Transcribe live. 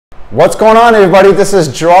What's going on, everybody? This is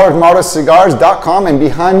Gerard with MardoCigars.com, and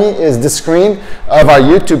behind me is the screen of our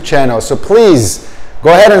YouTube channel. So please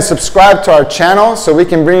go ahead and subscribe to our channel so we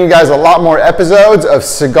can bring you guys a lot more episodes of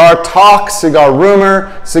cigar talk, cigar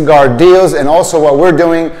rumor, cigar deals, and also what we're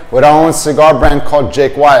doing with our own cigar brand called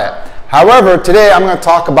Jake Wyatt. However, today I'm going to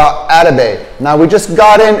talk about Atabey. Now, we just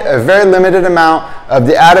got in a very limited amount of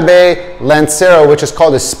the Atabey Lancero, which is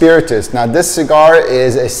called a Spiritus. Now, this cigar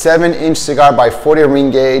is a 7-inch cigar by 40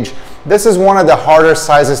 ring gauge. This is one of the harder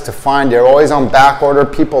sizes to find. They're always on back order.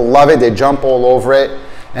 People love it. They jump all over it.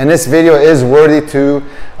 And this video is worthy to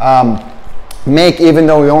make, even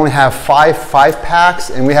though we only have five packs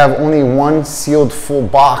and we have only one sealed full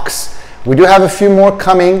box. We do have a few more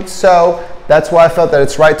coming, so that's why I felt that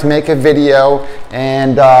it's right to make a video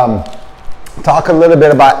and talk a little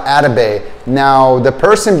bit about Atabey. Now, the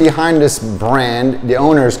person behind this brand, the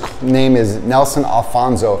owner's name is Nelson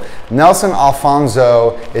Alfonso. Nelson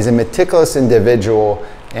Alfonso is a meticulous individual,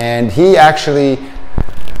 and he actually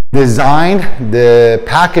designed the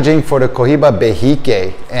packaging for the Cohiba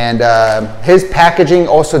Bejique. And his packaging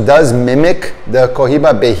also does mimic the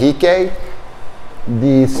Cohiba Bejique.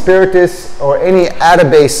 The Spiritus or any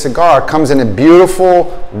Atabey cigar comes in a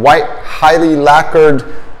beautiful white, highly lacquered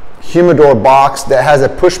humidor box that has a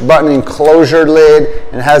push button enclosure lid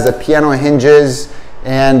and has a piano hinges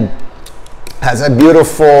and has a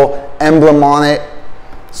beautiful emblem on it.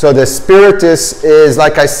 So the Spiritus is,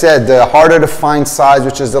 like I said, the harder to find size,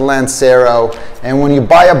 which is the Lancero. And when you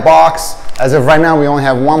buy a box, as of right now, we only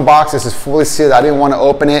have one box. This is fully sealed. I didn't want to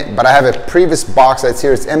open it, but I have a previous box that's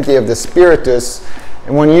here. It's empty of the Spiritus.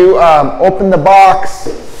 And when you open the box,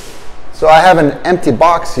 so I have an empty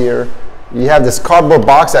box here. You have this cardboard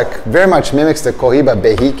box that very much mimics the Cohiba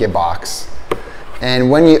Bejique box. And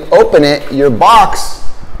when you open it, your box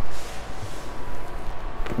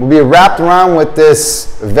will be wrapped around with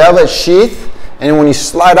this velvet sheath. And when you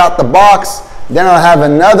slide out the box, then it'll have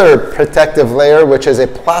another protective layer, which is a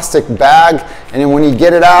plastic bag. And then when you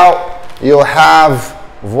get it out, you'll have,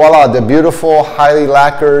 voila, the beautiful, highly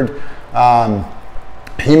lacquered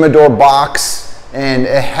humidor box. And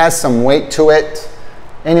it has some weight to it.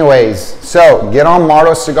 Anyways, so get on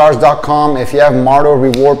MardoCigars.com. If you have Mardo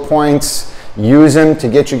reward points, use them to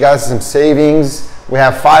get you guys some savings. We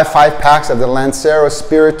have five packs of the Lancero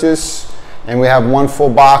Spiritus, and we have one full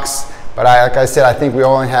box. But like I said, I think we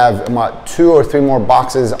only have about 2 or 3 more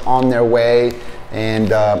boxes on their way.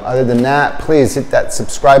 And other than that, please hit that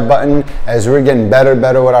subscribe button as we're getting better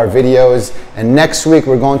with our videos. And next week,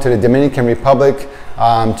 we're going to the Dominican Republic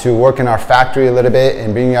to work in our factory a little bit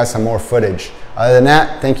and bring you guys some more footage. Other than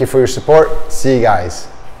that, thank you for your support. See you guys.